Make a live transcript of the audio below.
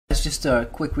guys, just a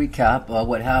quick recap of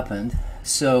what happened.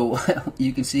 So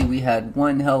you can see we had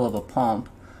one hell of a pump.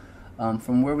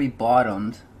 From where we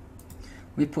bottomed,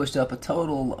 we pushed up a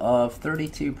total of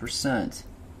 32%.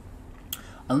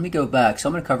 Let me go back. So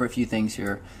I'm going to cover a few things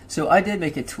here. So I did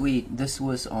make a tweet. This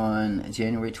was on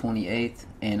January 28th,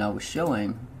 and I was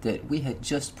showing that we had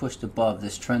just pushed above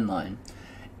this trend line.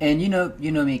 And you know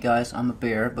me, guys. I'm a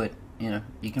bear, but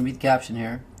you can read the caption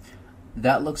here.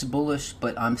 That looks bullish,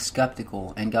 but I'm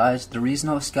skeptical. And guys, the reason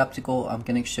I was skeptical, I'm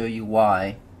going to show you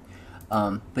why.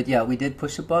 But yeah, we did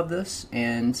push above this,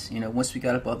 and once we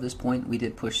got above this point, we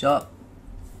did push up.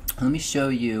 Let me show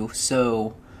you.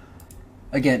 So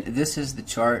again, this is the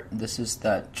chart. This is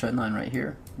that trend line right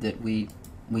here that we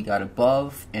got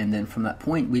above, and then from that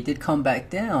point we did come back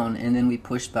down, and then we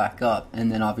pushed back up,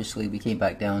 and then obviously we came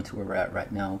back down to where we're at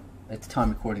right now. At the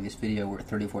time recording this video, we're at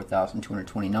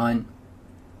 34,229.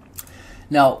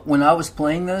 Now, when I was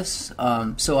playing this,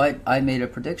 so I made a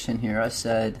prediction here. I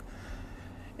said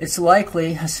it's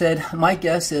likely. I said my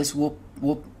guess is we'll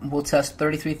test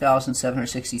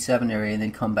 33,767 area and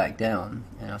then come back down.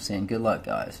 And I was saying good luck,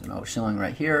 guys. And I was showing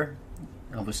right here.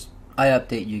 I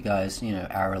update you guys,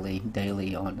 hourly,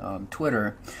 daily on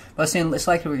Twitter. But I was saying it's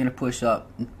likely we're going to push up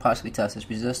and possibly test this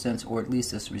resistance, or at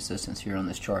least this resistance here on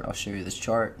this chart. I'll show you this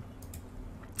chart.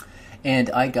 And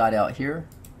I got out here.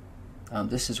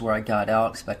 This is where I got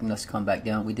out, expecting us to come back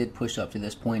down. We did push up to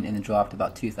this point and then dropped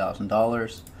about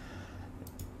 $2,000.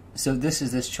 So this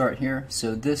is this chart here.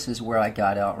 So this is where I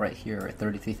got out right here at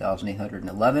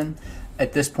 33,811.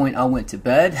 At this point, I went to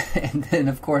bed, and then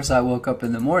of course I woke up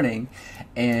in the morning,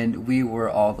 and we were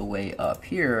all the way up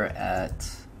here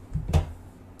at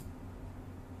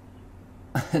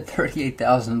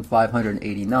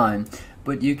 38,589.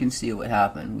 But you can see what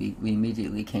happened. We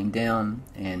immediately came down,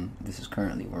 and this is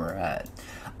currently where we're at.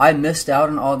 I missed out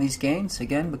on all these gains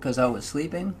again because I was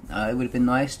sleeping. It would have been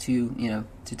nice to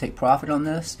to take profit on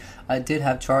this. I did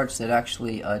have charts that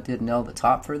actually did nail the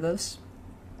top for this.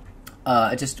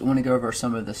 I just want to go over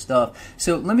some of this stuff.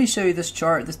 So let me show you this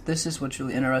chart. This is what's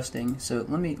really interesting. So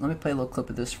let me play a little clip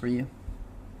of this for you.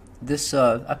 This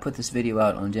I put this video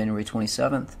out on January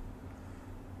 27th.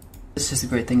 This is the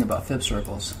great thing about fib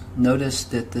circles. Notice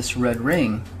that this red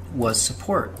ring was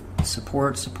support.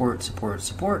 Support, support, support,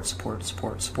 support, support,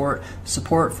 support, support.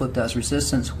 Support flipped as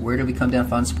resistance. Where do we come down and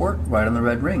find support? Right on the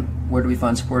red ring. Where do we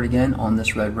find support again? On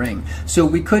this red ring. So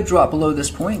we could drop below this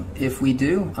point. If we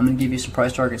do, I'm going to give you some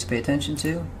price targets to pay attention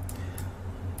to.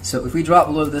 So if we drop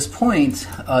below this point,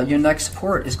 your next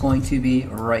support is going to be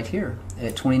right here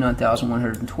at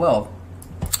 29,112.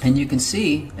 And you can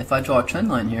see, if I draw a trend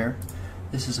line here,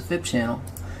 this is a fib channel.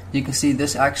 You can see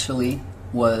this actually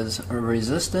was a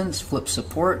resistance, flip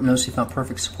support. Notice we found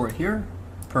perfect support here,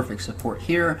 perfect support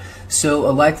here. So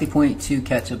a likely point to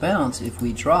catch a bounce if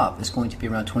we drop is going to be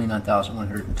around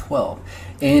 29,112.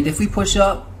 And if we push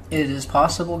up, it is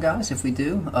possible, guys. If we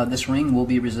do, this ring will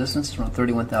be resistance around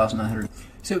 31,900.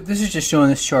 So this is just showing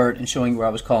this chart and showing where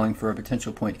I was calling for a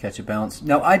potential point to catch a bounce.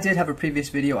 Now I did have a previous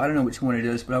video, I don't know which one it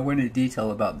is, but I went into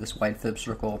detail about this white fib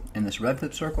circle and this red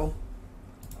fib circle.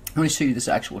 I'm going to show you this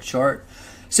actual chart.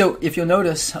 So if you'll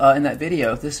notice in that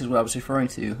video, this is what I was referring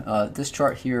to. This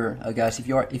chart here, guys, if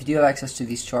you do have access to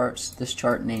these charts, this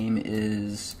chart name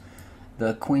is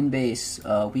the Coinbase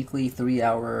weekly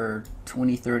 3-hour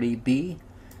 2030B.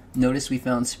 Notice we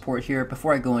found support here.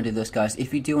 Before I go into this, guys,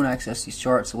 if you do want to access these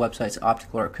charts, the website's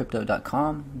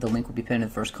opticalartcrypto.com. The link will be pinned in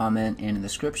the first comment and in the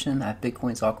description. I have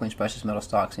Bitcoins, altcoins, precious metal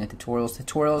stocks, and tutorials.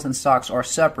 Tutorials and stocks are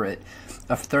separate.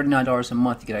 For $39 a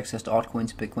month, you get access to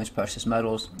altcoins, Bitcoins, precious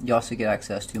metals. You also get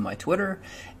access to my Twitter,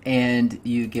 and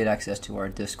you get access to our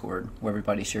Discord, where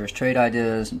everybody shares trade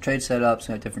ideas and trade setups,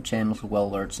 and have different channels with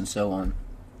well alerts and so on.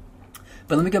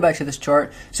 But let me go back to this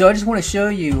chart. So I just want to show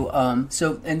you, and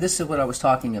this is what I was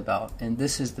talking about, and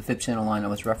this is the fib channel line I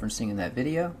was referencing in that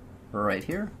video, right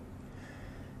here.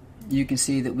 You can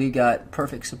see that we got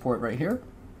perfect support right here,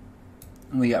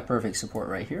 and we got perfect support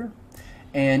right here.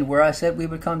 And where I said we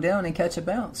would come down and catch a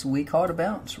bounce, we caught a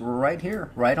bounce right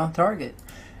here, right on target.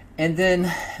 And then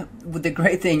the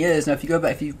great thing is, now if you go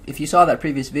back, if you saw that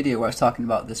previous video where I was talking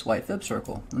about this white fib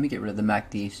circle, let me get rid of the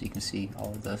MACD so you can see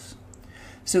all of this.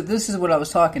 So this is what I was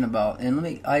talking about, and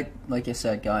like I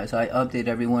said, guys, I update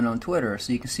everyone on Twitter,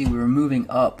 so you can see we were moving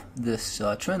up this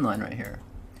trend line right here.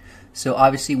 So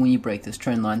obviously, when you break this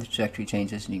trend line, the trajectory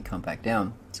changes, and you can come back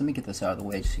down. So let me get this out of the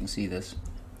way, just so you can see this.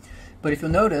 But if you'll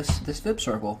notice this fib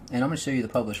circle, and I'm going to show you the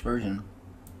published version.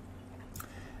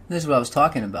 This is what I was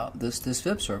talking about. This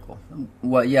fib circle.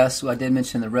 Well, yes, I did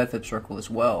mention the red fib circle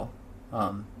as well.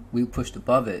 We pushed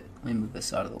above it. Let me move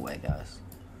this out of the way, guys.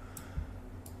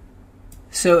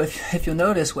 So if you'll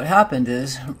notice, what happened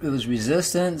is it was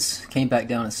resistance, came back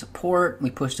down to support. We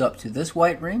pushed up to this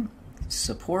white ring,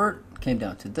 support, came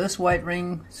down to this white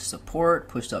ring, support,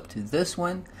 pushed up to this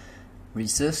one,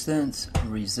 resistance,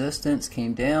 resistance,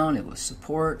 came down, it was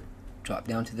support, dropped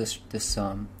down to this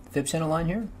fib channel line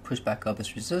here, pushed back up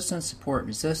as resistance, support,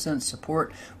 resistance,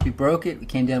 support. We broke it, we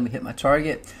came down, we hit my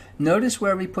target. Notice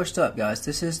where we pushed up, guys.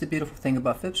 This is the beautiful thing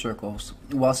about fib circles.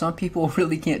 While some people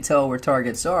really can't tell where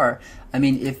targets are, I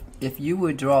mean, if you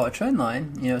would draw a trend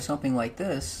line, you know, something like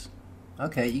this,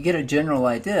 okay, you get a general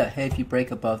idea. Hey, if you break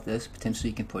above this, potentially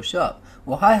you can push up.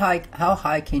 Well, how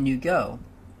high can you go?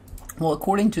 Well,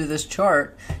 according to this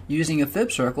chart, using a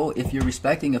fib circle, if you're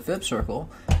respecting a fib circle,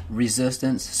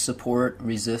 resistance, support,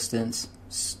 resistance,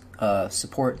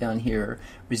 support down here,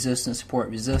 resistance, support,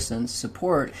 resistance,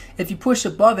 support. If you push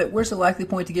above it, where's the likely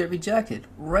point to get rejected?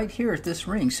 Right here at this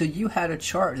ring. So you had a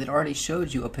chart that already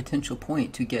showed you a potential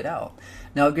point to get out.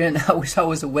 Now again, I wish I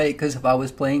was awake, because if I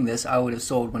was playing this, I would have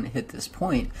sold when it hit this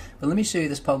point. But let me show you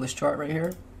this published chart right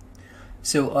here.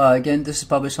 So again, this is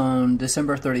published on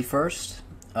December 31st.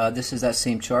 This is that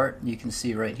same chart. You can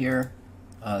see right here.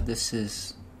 This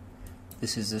is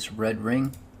this red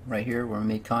ring right here where we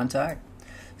made contact.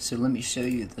 So let me show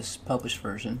you this published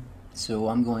version. So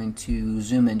I'm going to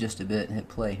zoom in just a bit and hit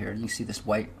play here. You can see this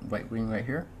white ring right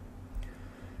here.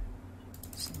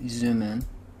 So zoom in.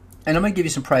 And I'm going to give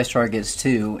you some price targets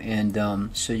too, and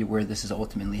show you where this is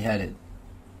ultimately headed.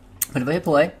 But if I hit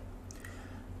play,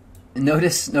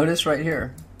 notice right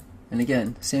here, and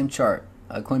again, same chart,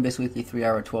 Coinbase Weekly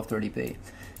 3-hour 1230p.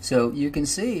 So you can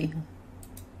see,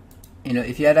 you know,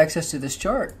 if you had access to this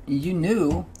chart, you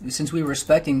knew, since we were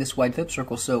respecting this white fib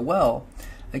circle so well,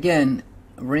 again,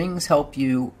 rings help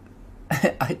you.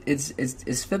 it's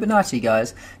Fibonacci,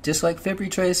 guys. Just like fib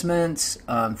retracements,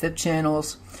 fib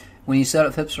channels. When you set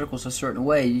up fib circles a certain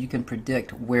way, you can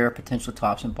predict where potential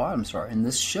tops and bottoms are. And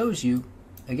this shows you,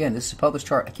 again, this is a published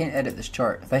chart. I can't edit this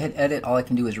chart. If I hit edit, all I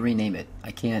can do is rename it. I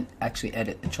can't actually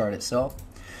edit the chart itself.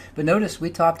 But notice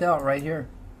we topped out right here.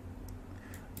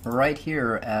 Right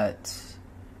here at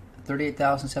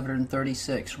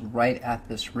 38,736, right at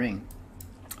this ring.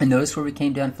 And notice where we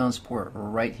came down and found support,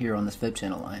 right here on this fib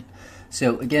channel line.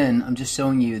 So again, I'm just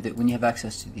showing you that when you have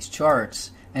access to these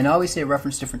charts, and I always say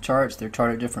reference different charts, they're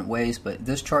charted different ways, but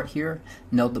this chart here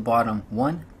nailed the bottom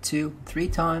 1, 2, 3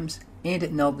 times, and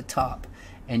it nailed the top.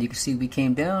 And you can see we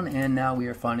came down, and now we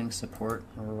are finding support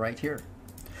right here.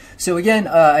 So again,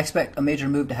 I expect a major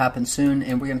move to happen soon,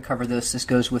 and we're going to cover this. This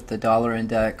goes with the dollar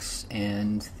index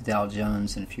and the Dow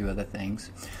Jones and a few other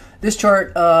things. This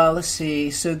chart, let's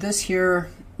see. So this here,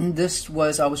 I was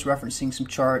referencing some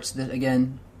charts. That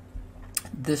again,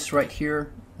 this right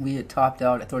here, we had topped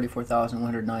out at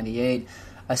 34,198.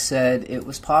 I said it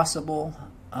was possible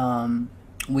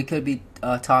we could be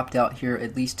topped out here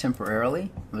at least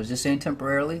temporarily. I was just saying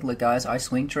temporarily. Look, guys, I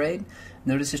swing trade.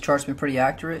 Notice this chart's been pretty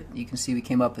accurate. You can see we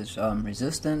came up as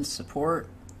resistance, support,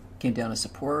 came down to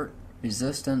support,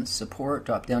 resistance, support,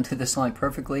 dropped down to this line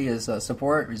perfectly as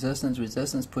support, resistance,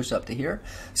 resistance, push up to here.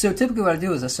 So typically what I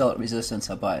do is I sell at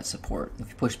resistance, I buy at support. If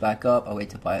you push back up, I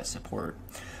wait to buy at support.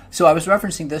 So I was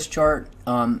referencing this chart,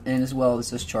 and as well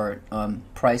as this chart,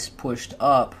 price pushed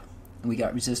up, and we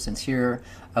got resistance here.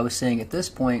 I was saying at this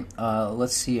point,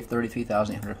 let's see if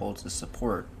 33,800 holds the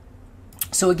support.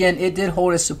 So again, it did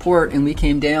hold as support, and we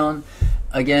came down.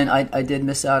 Again, I did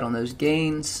miss out on those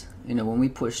gains, you know, when we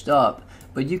pushed up.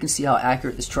 But you can see how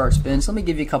accurate this chart's been. So let me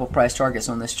give you a couple price targets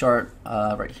on this chart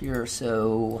right here.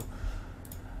 So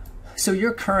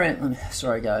your current,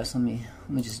 sorry guys, let me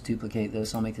just duplicate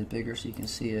this. I'll make this bigger so you can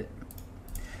see it.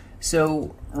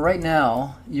 So right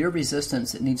now, your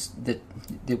resistance that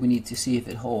we need to see if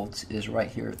it holds is right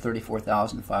here at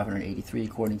 34,583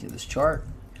 according to this chart.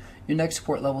 Your next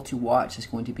support level to watch is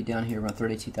going to be down here around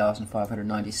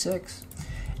 32,596.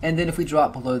 And then if we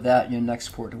drop below that, your next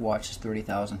support to watch is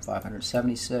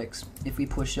 30,576. If we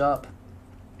push up,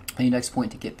 your next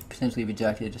point to get potentially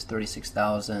rejected is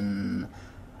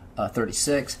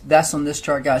 36,036. That's on this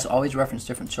chart, guys. Always reference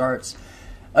different charts.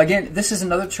 Again, this is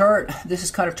another chart. This is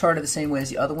kind of charted the same way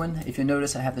as the other one. If you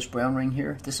notice, I have this brown ring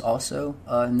here. This also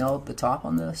nailed the top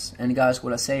on this. And guys,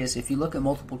 what I say is if you look at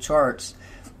multiple charts,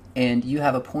 and you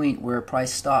have a point where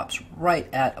price stops right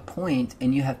at a point,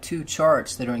 and you have two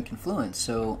charts that are in confluence.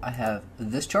 So I have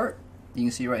this chart, you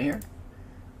can see right here,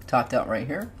 topped out right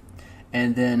here,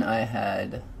 and then I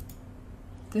had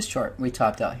this chart, we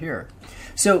topped out here.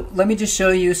 So let me just show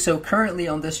you. So currently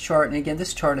on this chart, and again,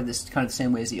 this chart is kind of the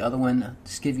same way as the other one.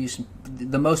 Just give you some.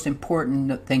 The most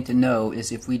important thing to know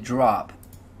is if we drop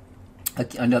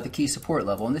another key support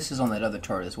level, and this is on that other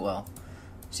chart as well.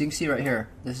 So you can see right here,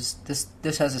 this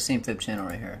has the same fib channel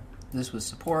right here. This was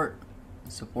support,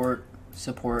 support,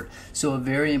 support. So a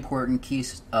very important key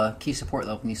support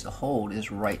level needs to hold is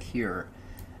right here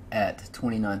at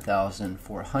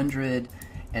 29,400,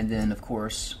 and then of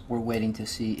course we're waiting to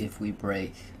see if we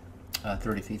break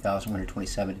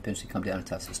 33,127 to potentially come down and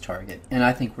test this target. And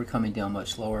I think we're coming down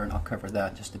much lower, and I'll cover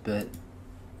that in just a bit.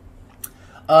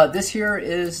 This here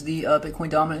is the Bitcoin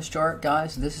dominance chart,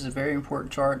 guys. This is a very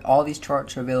important chart. All these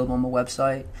charts are available on my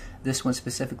website. This one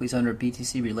specifically is under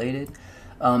BTC related.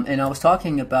 And I was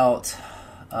talking about,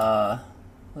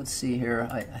 let's see here,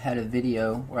 I had a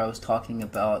video where I was talking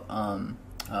about,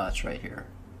 it's right here.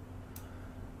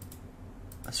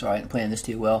 Sorry, I didn't plan this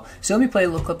too well. So let me play a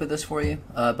little clip of this for you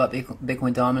about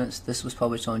Bitcoin dominance. This was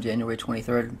published on January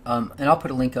 23rd, and I'll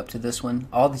put a link up to this one.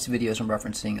 All these videos I'm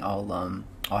referencing,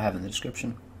 I'll have in the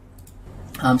description.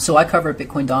 So I covered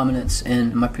Bitcoin dominance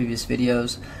in my previous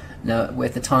videos. Now,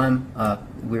 at the time,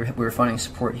 we were finding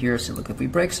support here. So look, if we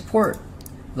break support,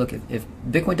 look, if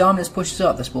Bitcoin dominance pushes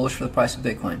up, that's bullish for the price of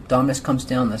Bitcoin. Dominance comes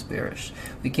down, that's bearish.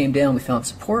 We came down, we found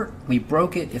support, we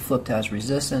broke it, it flipped as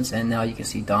resistance, and now you can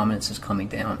see dominance is coming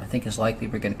down. I think it's likely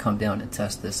we're going to come down and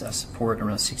test this as support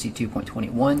around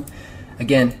 62.21.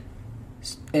 Again,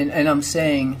 and I'm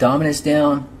saying dominance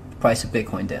down, price of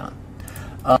Bitcoin down.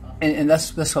 And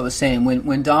that's what I was saying.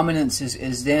 When dominance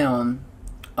is down,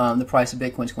 the price of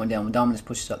Bitcoin is going down. When dominance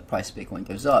pushes up, the price of Bitcoin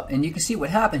goes up. And you can see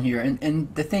what happened here.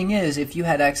 And the thing is, if you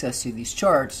had access to these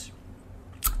charts,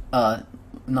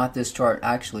 not this chart,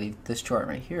 actually, this chart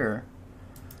right here.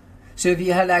 So if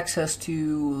you had access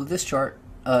to this chart,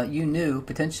 you knew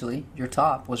potentially your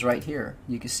top was right here.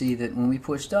 You can see that when we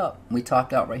pushed up, we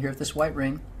topped out right here at this white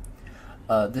ring.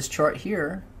 This chart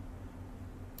here,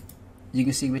 you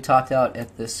can see we topped out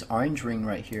at this orange ring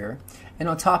right here. And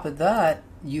on top of that,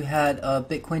 you had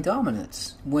Bitcoin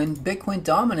dominance. When Bitcoin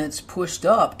dominance pushed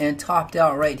up and topped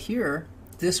out right here,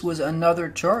 this was another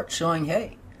chart showing,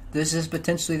 hey, this is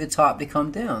potentially the top to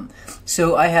come down.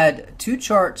 So I had two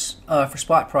charts for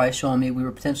spot price showing me we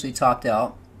were potentially topped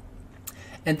out.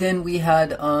 And then we had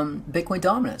Bitcoin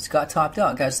dominance got topped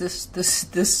out. Guys, this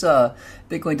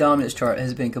Bitcoin dominance chart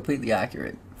has been completely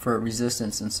accurate for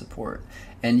resistance and support.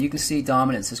 And you can see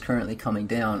dominance is currently coming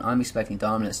down. I'm expecting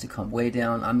dominance to come way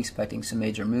down. I'm expecting some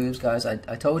major moves, guys. I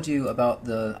told you about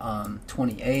the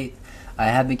 28th. I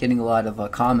have been getting a lot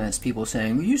of comments, people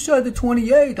saying, well, you said the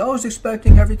 28th, I was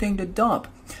expecting everything to dump.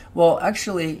 Well,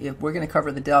 actually, if we're going to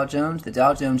cover the Dow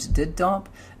Jones did dump.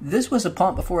 This was a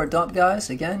pump before a dump,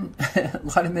 guys. Again, a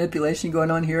lot of manipulation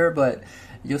going on here, but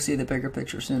you'll see the bigger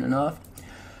picture soon enough.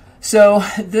 So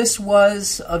this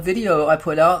was a video I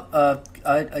put out.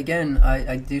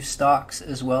 I do stocks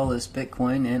as well as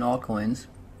Bitcoin and altcoins.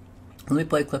 Let me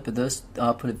play a clip of this.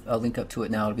 I'll put a link up to it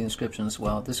now. It'll be in the description as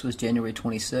well. This was January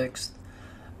 26th.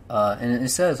 And it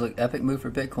says, look, epic move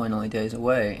for Bitcoin only days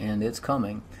away, and it's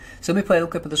coming. So let me play a little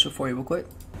clip of this for you real quick.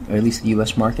 Or at least the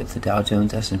U.S. markets, the Dow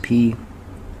Jones, S&P,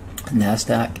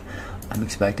 NASDAQ. I'm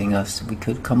expecting we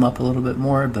could come up a little bit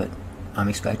more, but I'm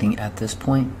expecting at this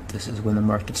point, this is when the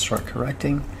markets start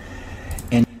correcting.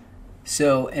 And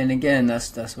so, and again,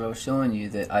 that's what I was showing you,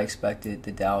 that I expected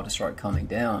the Dow to start coming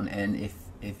down. And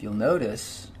if you'll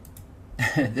notice,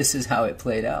 this is how it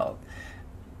played out.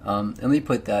 Let me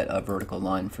put that vertical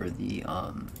line for the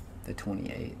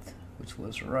 28th, which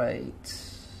was right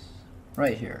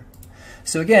here.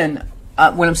 So again,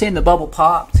 when I'm saying the bubble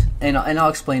popped, and I'll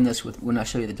explain this when I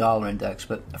show you the dollar index,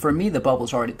 but for me the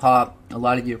bubble's already popped. A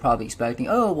lot of you are probably expecting,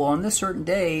 oh, well, on this certain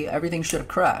day everything should have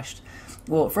crashed.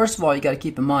 Well, first of all, you got to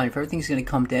keep in mind, if everything's going to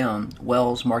come down,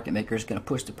 Wells, market makers, are going to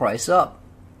push the price up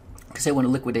because they want to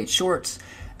liquidate shorts.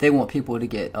 They want people to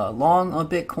get long on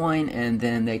Bitcoin, and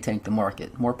then they tank the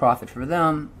market. More profit for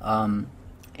them,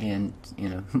 and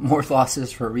more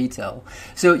losses for retail.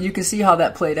 So you can see how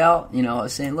that played out. I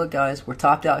was saying, look, guys, we're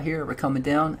topped out here, we're coming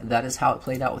down. That is how it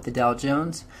played out with the Dow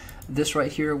Jones. This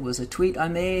right here was a tweet I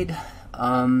made,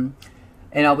 and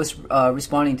I was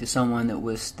responding to someone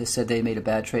that said they made a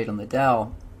bad trade on the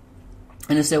Dow,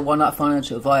 and I said, well, not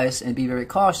financial advice, and be very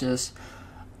cautious.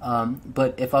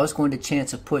 But if I was going to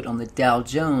chance a put on the Dow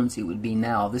Jones, it would be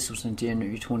now. This was on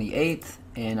January 28th,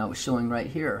 and I was showing right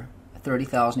here,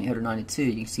 30,892.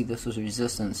 You can see this was a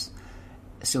resistance.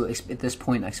 So at this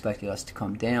point, I expected us to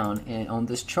come down. And on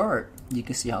this chart, you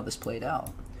can see how this played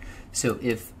out. So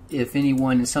if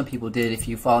anyone, and some people did, if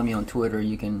you follow me on Twitter,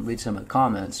 you can read some of the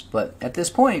comments. But at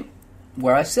this point,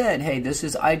 where I said, hey, this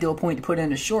is ideal point to put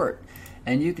in a short.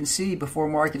 And you can see before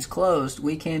markets closed,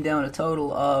 we came down a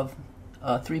total of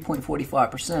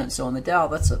 3.45%. So on the Dow,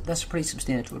 that's a pretty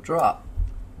substantial drop.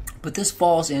 But this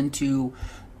falls into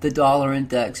the dollar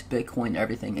index, Bitcoin,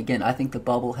 everything. Again, I think the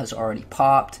bubble has already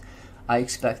popped. I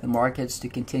expect the markets to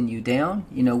continue down.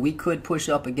 You know, we could push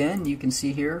up again. You can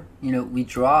see here, you know, we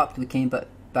dropped, we came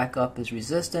back up as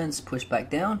resistance, pushed back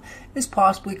down. It's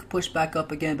possible we could push back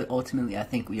up again, but ultimately I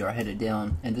think we are headed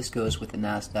down, and this goes with the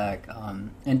NASDAQ.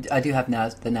 And I do have the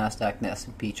NASDAQ and the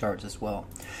S&P charts as well.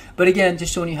 But again,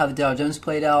 just showing you how the Dow Jones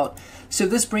played out. So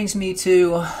this brings me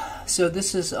to, so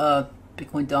this is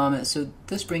Bitcoin dominant. So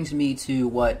this brings me to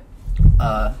what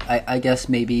I guess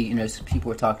maybe, you know, people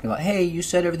were talking about, hey, you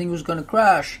said everything was going to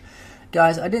crash.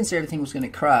 Guys, I didn't say everything was going to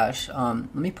crash.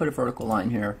 Let me put a vertical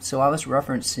line here. So I was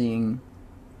referencing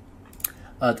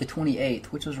the 28th,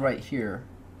 which was right here.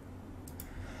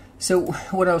 So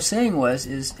what I was saying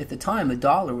is at the time the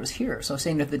dollar was here. So I was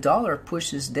saying if the dollar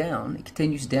pushes down, it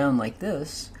continues down like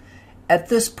this, at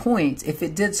this point, if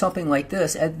it did something like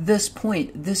this, at this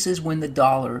point, this is when the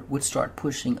dollar would start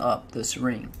pushing up this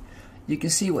ring. You can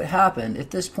see what happened.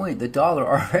 At this point, the dollar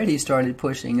already started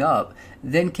pushing up,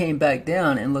 then came back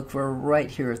down, and look, for right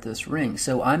here at this ring.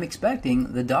 So I'm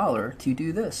expecting the dollar to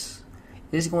do this.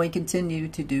 It is going to continue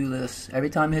to do this. Every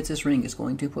time it hits this ring, it's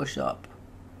going to push up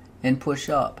and push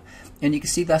up. And you can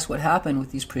see that's what happened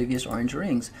with these previous orange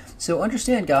rings. So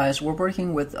understand, guys, we're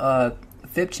working with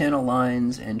fib channel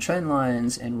lines and trend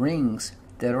lines and rings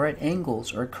that are at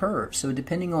angles or curves. So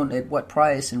depending on at what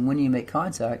price and when you make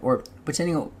contact, or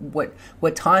depending on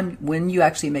what time when you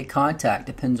actually make contact,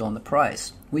 depends on the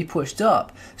price. We pushed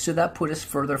up, so that put us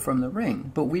further from the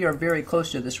ring. But we are very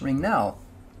close to this ring now.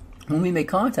 When we make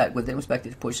contact with it, we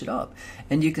expected to push it up.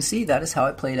 And you can see that is how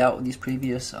it played out with these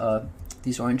previous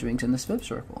these orange rings in this fib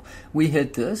circle. We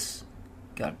hit this,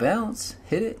 got a bounce,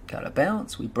 hit it, got a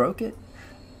bounce, we broke it,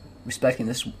 respecting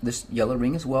this yellow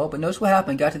ring as well. But notice what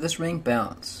happened. Got to this ring,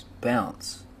 bounce,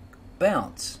 bounce,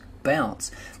 bounce,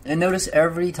 bounce. And notice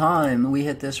every time we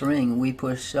hit this ring, we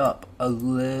push up a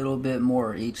little bit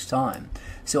more each time.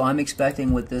 So I'm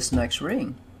expecting with this next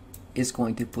ring, it's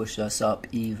going to push us up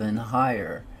even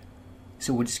higher.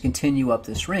 So we'll just continue up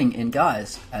this ring. And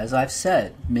guys, as I've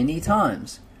said many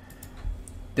times,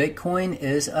 Bitcoin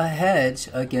is a hedge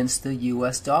against the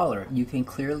US dollar. You can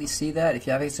clearly see that. If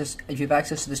you have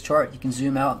access to this chart, you can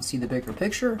zoom out and see the bigger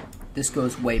picture. This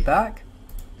goes way back.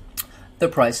 The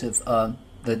price of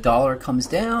the dollar comes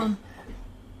down.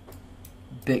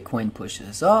 Bitcoin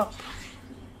pushes up.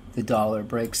 The dollar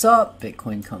breaks up.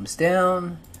 Bitcoin comes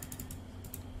down.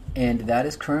 And that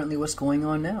is currently what's going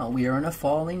on now. We are in a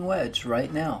falling wedge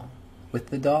right now with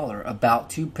the dollar, about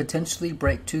to potentially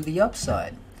break to the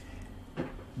upside.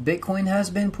 Bitcoin has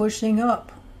been pushing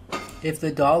up. If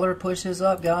the dollar pushes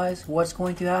up, guys, what's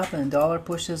going to happen? Dollar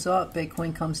pushes up,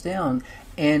 Bitcoin comes down.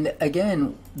 And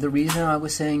again, the reason I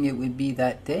was saying it would be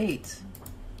that date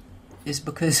is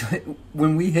because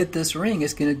when we hit this ring,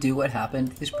 it's going to do what happened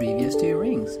with these previous two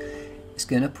rings. It's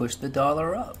going to push the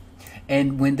dollar up.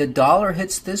 And when the dollar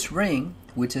hits this ring,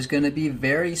 which is going to be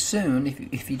very soon,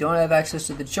 if you don't have access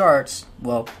to the charts,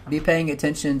 well, be paying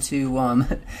attention to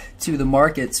the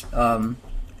markets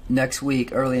next week,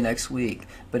 early next week.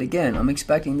 But again, I'm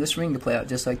expecting this ring to play out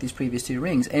just like these previous two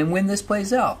rings. And when this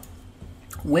plays out,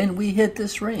 when we hit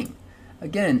this ring,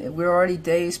 again, we're already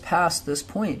days past this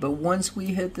point, but once we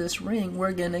hit this ring,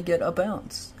 we're going to get a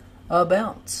bounce, a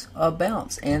bounce, a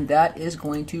bounce. And that is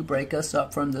going to break us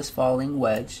up from this falling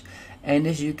wedge. And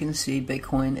as you can see,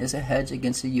 Bitcoin is a hedge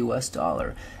against the US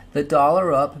dollar. The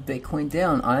dollar up, Bitcoin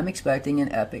down. I'm expecting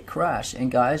an epic crash. And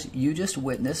guys, you just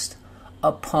witnessed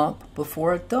a pump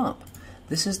before a dump.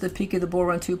 This is the peak of the bull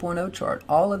run 2.0 chart.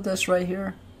 All of this right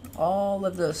here, all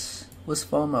of this was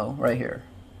FOMO right here.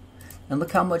 And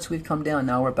look how much we've come down.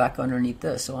 Now we're back underneath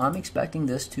this. So I'm expecting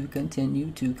this to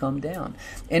continue to come down.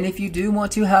 And if you do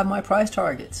want to have my price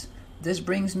targets, this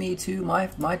brings me to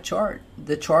my chart,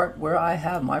 the chart where I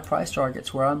have my price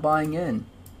targets, where I'm buying in.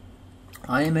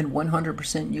 I am in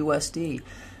 100% USD.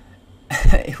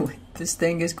 This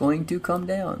thing is going to come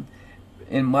down.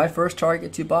 And my first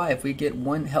target to buy, if we get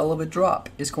one hell of a drop,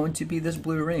 is going to be this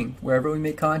blue ring, wherever we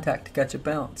make contact to catch a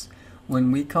bounce.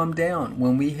 When we come down,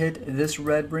 when we hit this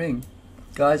red ring,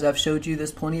 guys, I've showed you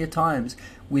this plenty of times.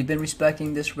 We've been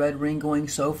respecting this red ring going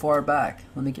so far back.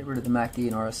 Let me get rid of the MACD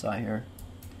and RSI here.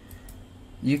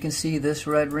 You can see this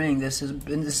red ring. This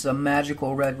is a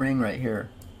magical red ring right here.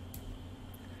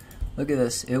 Look at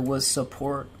this. It was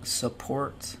support,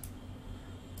 support,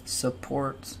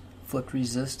 support, flipped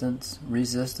resistance,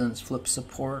 resistance, flip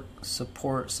support,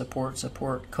 support, support,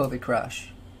 support, COVID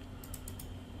crash.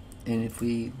 And if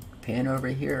we pan over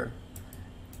here,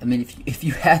 I mean, if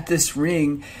you had this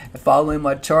ring following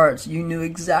my charts, you knew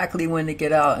exactly when to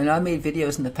get out. And I made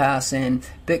videos in the past saying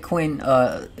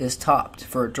Bitcoin is topped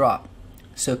for a drop.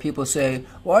 So people say,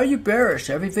 why are you bearish?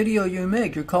 Every video you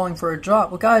make, you're calling for a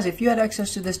drop. Well, guys, if you had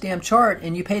access to this damn chart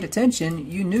and you paid attention,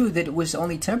 you knew that it was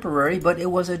only temporary, but it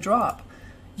was a drop.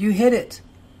 You hit it.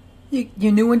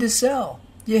 You knew when to sell.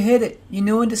 You hit it. You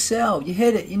knew when to sell. You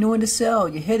hit it. You knew when to sell.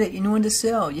 You hit it. You knew when to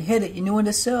sell. You hit it. You knew when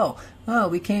to sell. Oh,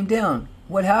 we came down.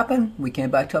 What happened? We came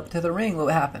back up to the ring.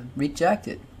 What happened?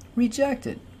 Rejected.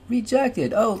 Rejected.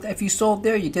 Rejected. Oh, if you sold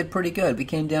there, you did pretty good. We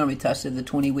came down. We tested the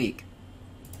 20-week.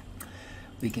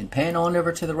 We can pan on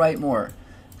over to the right more.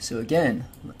 So again,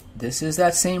 this is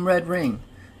that same red ring.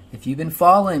 If you've been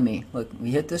following me, look, we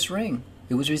hit this ring.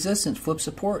 It was resistance, flip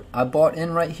support. I bought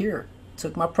in right here.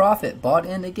 Took my profit, bought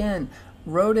in again,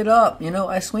 rode it up. You know,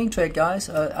 I swing trade, guys.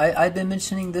 I've been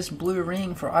mentioning this blue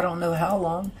ring for I don't know how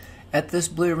long. At this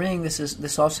blue ring,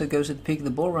 this also goes at the peak of the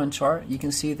bull run chart. You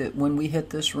can see that when we hit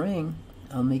this ring,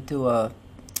 I'll make to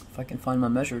if I can find my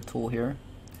measure tool here.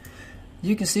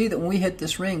 You can see that when we hit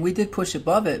this ring, we did push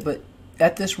above it, but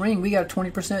at this ring, we got a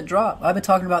 20% drop. I've been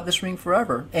talking about this ring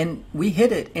forever, and we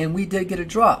hit it, and we did get a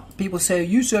drop. People say,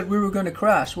 you said we were going to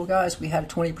crash. Well, guys, we had a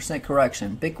 20%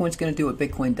 correction. Bitcoin's going to do what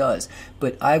Bitcoin does,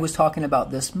 but I was talking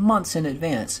about this months in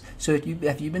advance. So if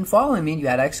you've been following me, you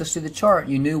had access to the chart,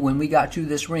 you knew when we got to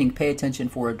this ring, pay attention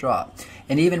for a drop.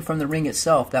 And even from the ring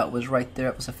itself, that was right there.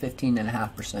 It was a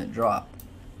 15.5% drop.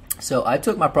 So I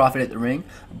took my profit at the ring,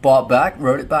 bought back,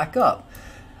 rode it back up.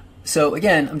 So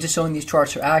again, I'm just showing these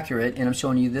charts are accurate, and I'm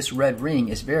showing you this red ring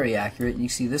is very accurate. And you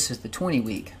see this is the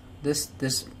 20-week.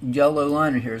 This yellow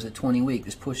line here is the 20-week.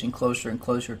 It's pushing closer and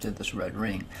closer to this red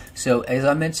ring. So as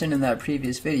I mentioned in that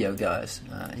previous video, guys,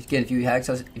 again, if you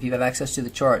have access to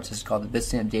the charts, this is called the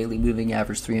Bitstamp Daily Moving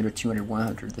Average 300, 200,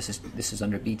 100. This is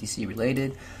under BTC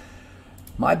related.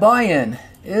 My buy-in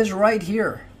is right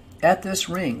here at this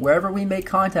ring. Wherever we make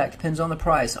contact depends on the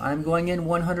price. I'm going in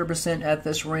 100% at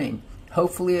this ring.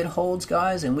 Hopefully it holds,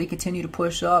 guys, and we continue to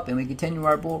push up and we continue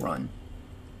our bull run.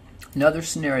 Another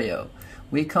scenario,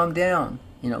 we come down.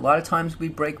 You know, a lot of times we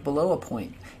break below a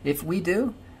point. If we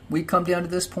do, we come down to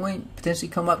this point, potentially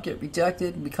come up, get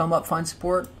rejected, we come up, find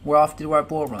support, we're off to do our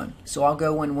bull run. So I'll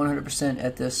go in 100%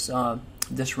 at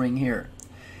this ring here.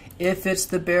 If it's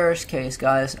the bearish case,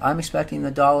 guys, I'm expecting the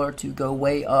dollar to go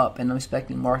way up, and I'm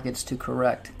expecting markets to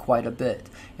correct quite a bit.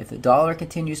 If the dollar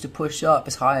continues to push up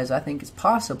as high as I think is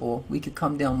possible, we could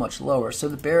come down much lower. So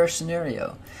the bearish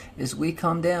scenario is we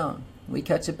come down, we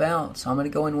catch a bounce. I'm going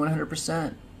to go in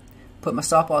 100%. Put my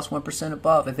stop loss 1%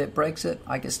 above. If it breaks it,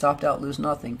 I get stopped out, lose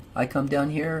nothing. I come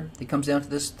down here, it comes down to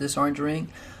this orange ring.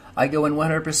 I go in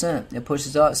 100%. It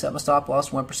pushes up, set my stop loss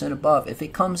 1% above. If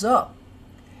it comes up,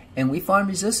 and we find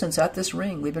resistance at this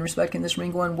ring, we've been respecting this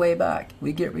ring going way back,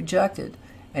 we get rejected,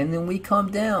 and then we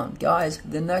come down. Guys,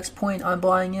 the next point I'm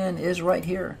buying in is right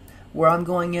here, where I'm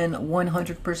going in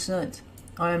 100%.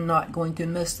 I am not going to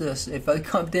miss this. If I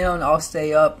come down, I'll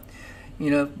stay up,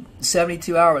 you know,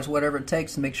 72 hours, whatever it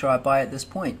takes to make sure I buy at this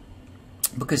point,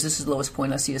 because this is the lowest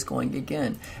point I see us going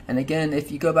again. And again, if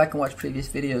you go back and watch previous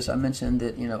videos, I mentioned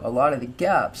that, you know, a lot of the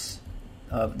gaps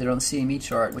that are on the CME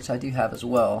chart, which I do have as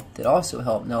well, that also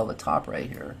help nail the top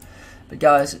right here. But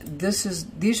guys,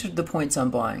 these are the points I'm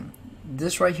buying.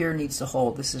 This right here needs to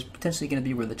hold. This is potentially going to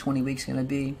be where the 20 weeks going to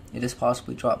be. It is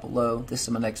possibly drop below. This is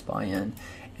my next buy-in,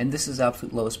 and this is the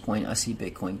absolute lowest point I see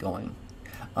Bitcoin going.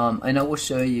 And I will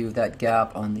show you that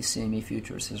gap on the CME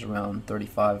futures is around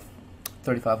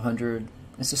 3,500.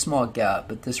 It's a small gap,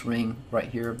 but this ring right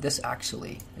here, this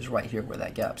actually is right here where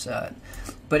that gap's at.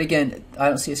 But again, I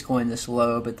don't see us going this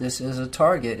low, but this is a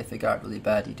target. If it got really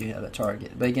bad, you do have a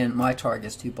target. But again, my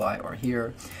targets to buy are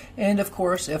here. And of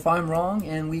course, if I'm wrong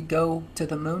and we go to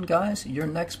the moon, guys, your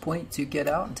next point to get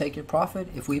out and take your profit,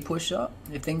 if we push up,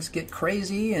 if things get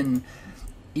crazy and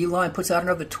Elon puts out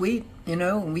another tweet, you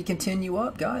know, and we continue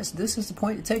up, guys, this is the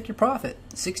point to take your profit.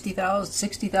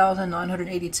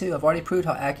 60,982. I've already proved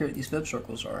how accurate these fib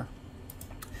circles are.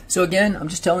 So again, I'm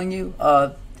just telling you,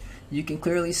 you can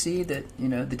clearly see that, you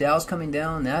know, the Dow's coming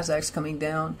down, Nasdaq's coming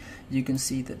down. You can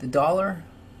see that the dollar,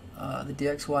 the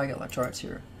DXY, I got my charts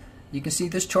here. You can see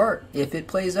this chart. If it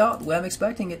plays out the way I'm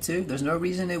expecting it to, there's no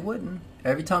reason it wouldn't.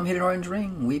 Every time we hit an orange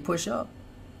ring, we push up.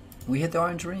 We hit the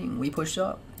orange ring, we push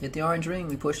up. Hit the orange ring,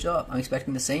 we push up. I'm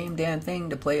expecting the same damn thing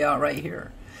to play out right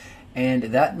here. And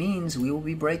that means we will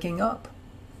be breaking up.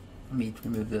 Let me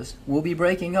remove this. We'll be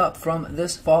breaking up from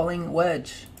this falling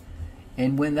wedge.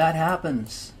 And when that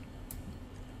happens,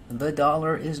 the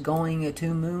dollar is going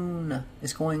to moon.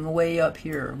 It's going way up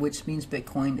here, which means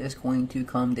Bitcoin is going to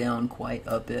come down quite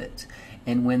a bit.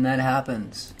 And when that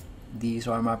happens, these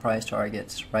are my price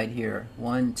targets right here.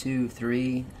 1, 2,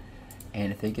 3.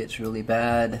 And if it gets really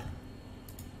bad,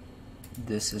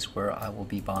 this is where I will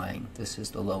be buying. This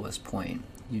is the lowest point.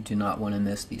 You do not want to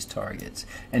miss these targets.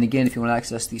 And again, if you want to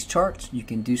access these charts, you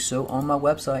can do so on my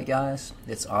website, guys.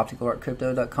 It's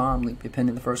opticalartcrypto.com. Link be pinned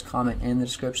in the first comment in the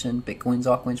description. Bitcoins,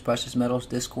 altcoins, precious metals,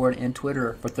 Discord, and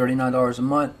Twitter for $39 a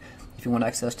month. If you want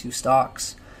access to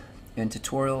stocks and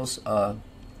tutorials,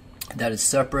 that is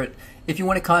separate. If you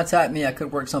want to contact me, I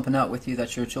could work something out with you.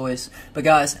 That's your choice. But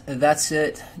guys, that's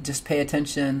it. Just pay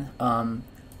attention.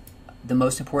 The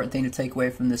most important thing to take away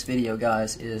from this video,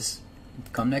 guys, is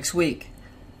come next week.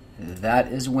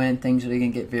 That is when things are going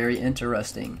to get very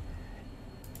interesting.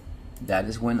 That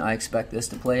is when I expect this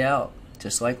to play out,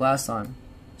 just like last time.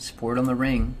 Support on the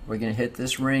ring. We're going to hit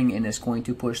this ring, and it's going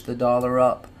to push the dollar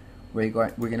up. We're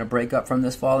going to break up from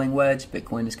this falling wedge.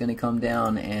 Bitcoin is going to come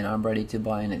down, and I'm ready to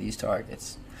buy in at these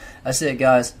targets. That's it,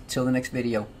 guys. Till the next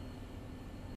video.